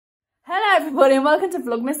everybody and welcome to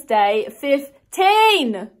Vlogmas Day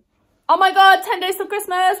 15! Oh my god, 10 days till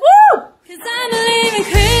Christmas, woo! 'Cause I believe in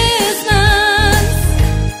Christmas,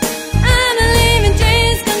 I believe in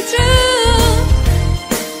dreams come true.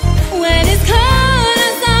 When it's cold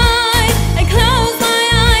outside, I close my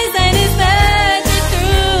eyes and it's magic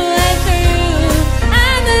through and through.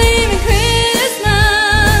 I believe in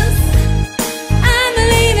Christmas, I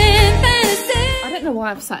believe in fantasy. I don't know why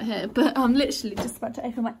I've sat here, but I'm literally just about to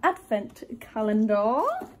open my advent calendar.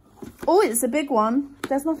 Oh, it's a big one.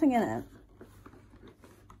 There's nothing in it.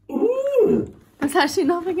 Ooh. There's actually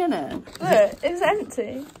nothing in it. Look, it's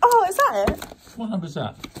empty. Oh, is that it? What number's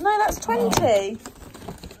that? No, that's 20. Oh.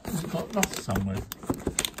 Has it got lost somewhere?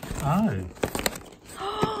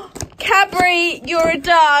 Oh. Cadbury, you're a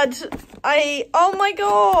dud. Oh my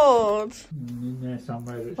god. In there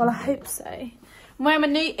somewhere. Well, I hope so. I'm wearing my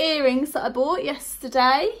new earrings that I bought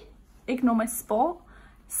yesterday. Ignore my spot.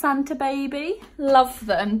 Santa baby, love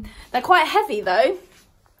them. They're quite heavy though,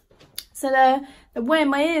 so they're weighing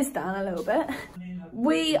my ears down a little bit.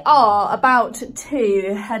 We are about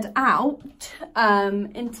to head out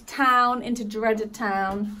into town, into dreaded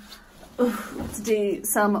town, to do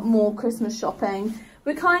some more Christmas shopping.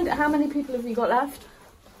 We're how many people have you got left?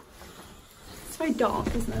 It's very dark,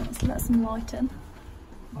 isn't it? So let's some light in.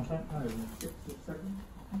 I don't know, 6 or 7?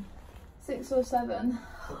 6 or 7.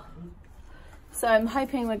 So I'm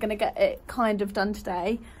hoping we're going to get it kind of done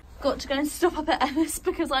today. Got to go and stop up at Emma's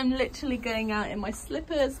because I'm literally going out in my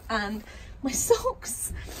slippers and my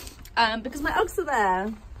socks. Because my Uggs are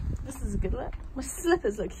there. This is a good look. My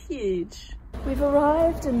slippers look huge. We've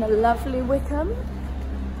arrived in the lovely Wickham.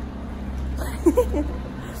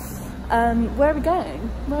 Where are we going?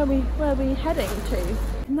 Where are we heading to?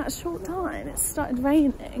 In that short time, it started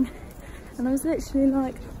raining. And I was literally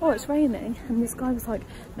like, oh, it's raining. And this guy was like,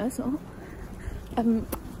 no, it's not.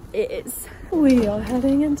 It is. We are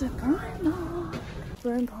heading into Primark.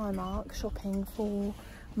 We're in Primark shopping for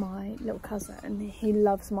my little cousin. He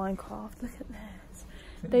loves Minecraft. Look at this.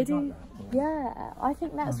 They do, yeah, I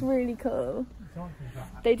think that's really cool.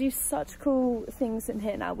 They do such cool things in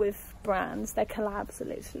here now with brands. Their collabs are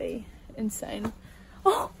literally insane.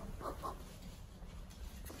 Oh!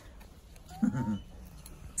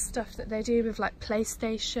 Stuff that they do with like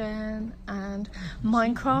PlayStation and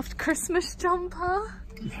Minecraft Christmas jumper.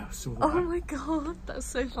 Yeah, I saw that. Oh my god, that's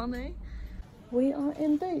so funny. We are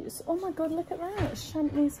in Boots. Oh my god, look at that.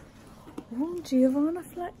 Champneys. Oh, Giovanna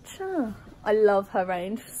Fletcher. I love her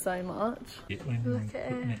range so much. Look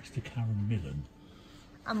at it. Next to Karen Millen.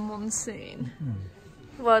 And Monsoon.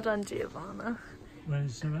 Well done, Giovanna.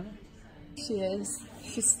 Where's her? She is.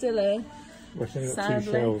 She's still here. Well, she's got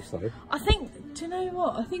 2 shelves though. I think, do you know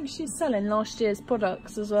what? I think she's selling last year's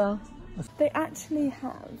products as well. They actually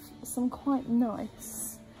have some quite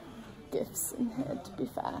nice gifts in here, to be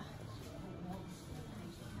fair.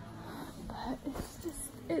 But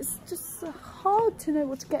it's just hard to know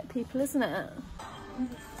what to get people, isn't it?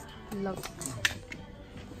 Love it.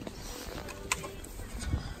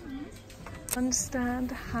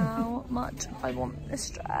 Understand how much I want this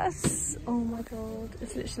dress. Oh my god,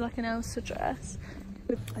 it's literally like an Elsa dress.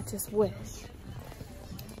 I just wish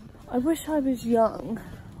I was young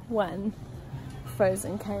when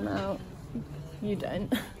Frozen came out. You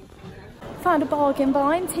don't. Found a bargain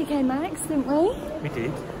buy in TK Maxx, didn't we? We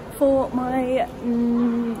did. For my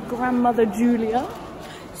grandmother Julia.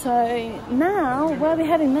 So now, where are we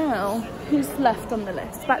heading now? Who's left on the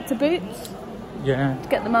list? Back to Boots? Yeah. To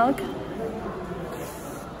get the mug.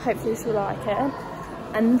 Hopefully she'll like it.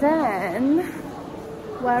 And then,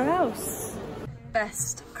 where else?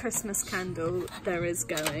 Best Christmas candle there is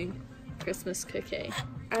going. Christmas cookie.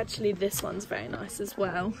 Actually, this one's very nice as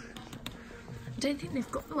well. I don't think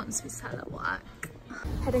they've got the ones we sell at work.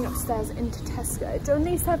 Heading upstairs into Tesco. Don't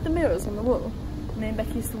these have the mirrors on the wall? Me and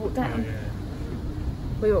Becky used to walk down. Oh,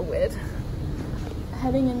 yeah. We were weird.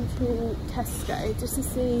 Heading into Tesco just to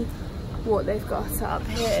see what they've got up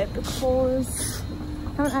here because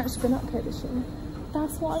I haven't actually been up here this year.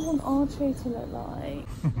 That's what I want our tree to look like.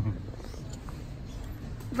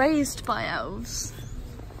 Raised by elves.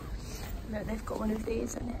 Look, they've got one of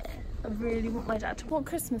these in here. I really want my dad to... What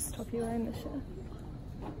Christmas top are you wearing this year?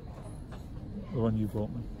 The one you bought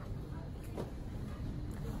me.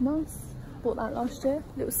 Nice. Bought that last year.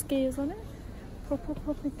 Little skiers on it.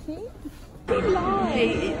 Proper cute. Big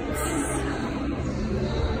lights.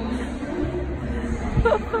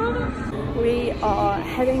 We are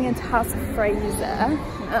heading into House of Fraser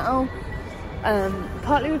now.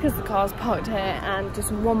 Partly because the car's parked here and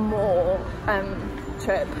just one more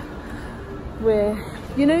trip.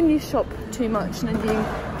 You know when you shop too much and then you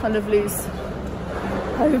kind of lose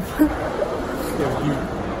hope. Yeah,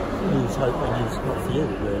 you just hope when it's not for you,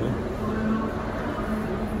 really.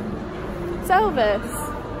 It's Elvis.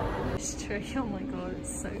 This tree, oh my god,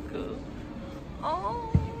 it's so cool.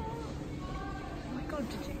 Oh my god,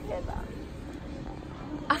 did you hear that?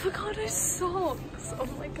 Avocado socks, oh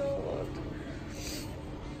my god.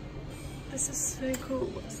 This is so cool.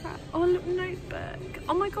 What's that? Oh, a little notebook.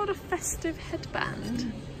 Oh my god, a festive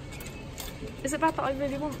headband. Is it bad that I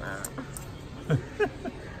really want that?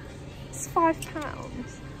 It's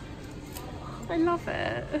 £5. I love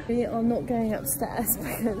it. We are not going upstairs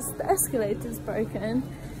because the escalator's broken,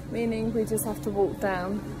 meaning we just have to walk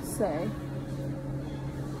down. So,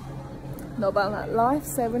 not about that life,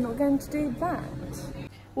 so we're not going to do that.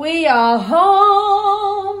 We are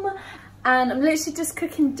home and I'm literally just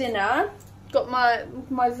cooking dinner. Got my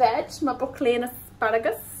veg, my broccoli and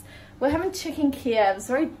asparagus. We're having chicken Kievs,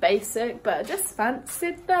 very basic, but I just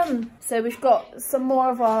fancied them. So we've got some more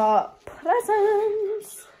of our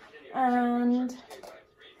presents and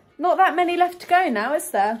not that many left to go now, is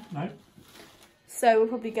there? No. So we'll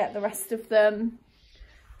probably get the rest of them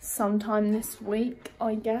sometime this week,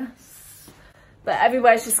 I guess. But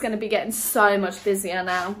everywhere's just going to be getting so much busier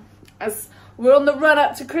now. As we're on the run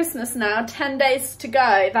up to Christmas now, 10 days to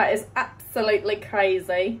go. That is absolutely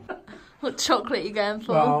crazy. What chocolate are you going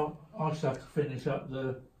for? Well, I just have to finish up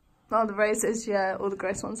the... Oh, the roses, yeah. All the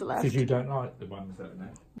gross ones are left. Because you don't like the ones that are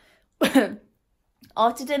there.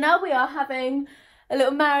 After dinner, we are having a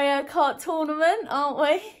little Mario Kart tournament, aren't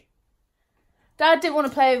we? Dad didn't want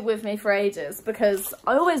to play with me for ages because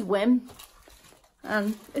I always win.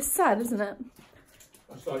 And it's sad, isn't it?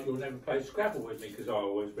 It's like you'll never play Scrabble with me because I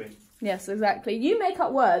always win. Yes, exactly. You make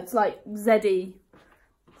up words like Z-E.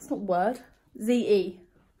 It's not a word. Z-E.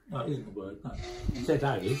 No, it isn't a word, no.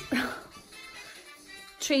 Z-A is.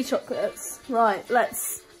 Tree chocolates. Right,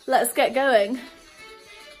 let's get going.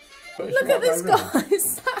 Look at this guy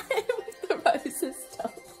sat here with the roses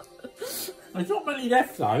stuff. There's not many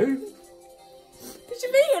left though. Because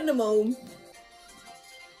you've eaten them all.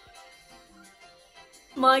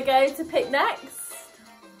 My go to pick next.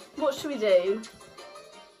 What should we do?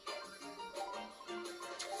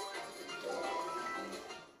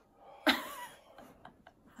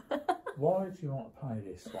 Why do you want to play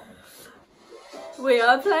this one? We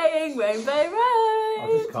are playing Rainbow Road. I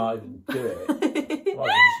just can't even do it. Well,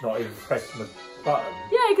 I'm just not even pressing the button.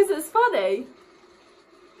 Yeah, because it's funny.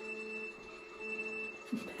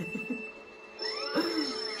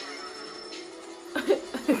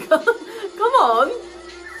 Come on.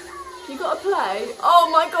 You gotta play. Oh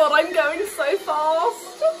my god, I'm going so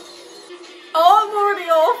fast. Oh, I'm already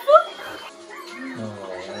off. Oh,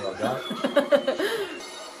 there I go.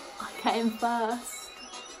 I came first.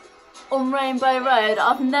 On Rainbow Road.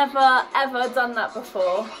 I've never ever done that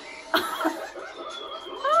before.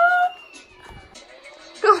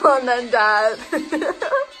 Come on then, Dad.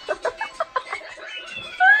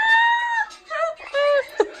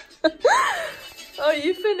 Oh,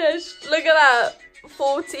 you finished. Look at that.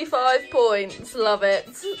 45 points. Love it.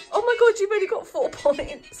 Oh my god, you've only got 4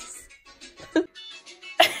 points.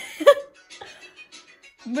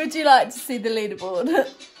 Would you like to see the leaderboard?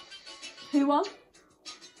 Who won?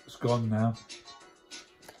 It's gone now.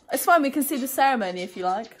 It's fine, we can see the ceremony if you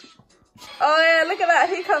like. Oh yeah, look at that.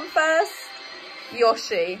 Who come first?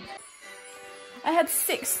 Yoshi. I had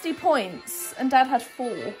 60 points and Dad had 4.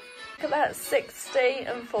 Look at that, 60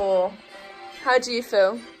 and 4. How do you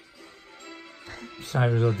feel?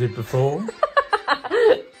 Same as I did before.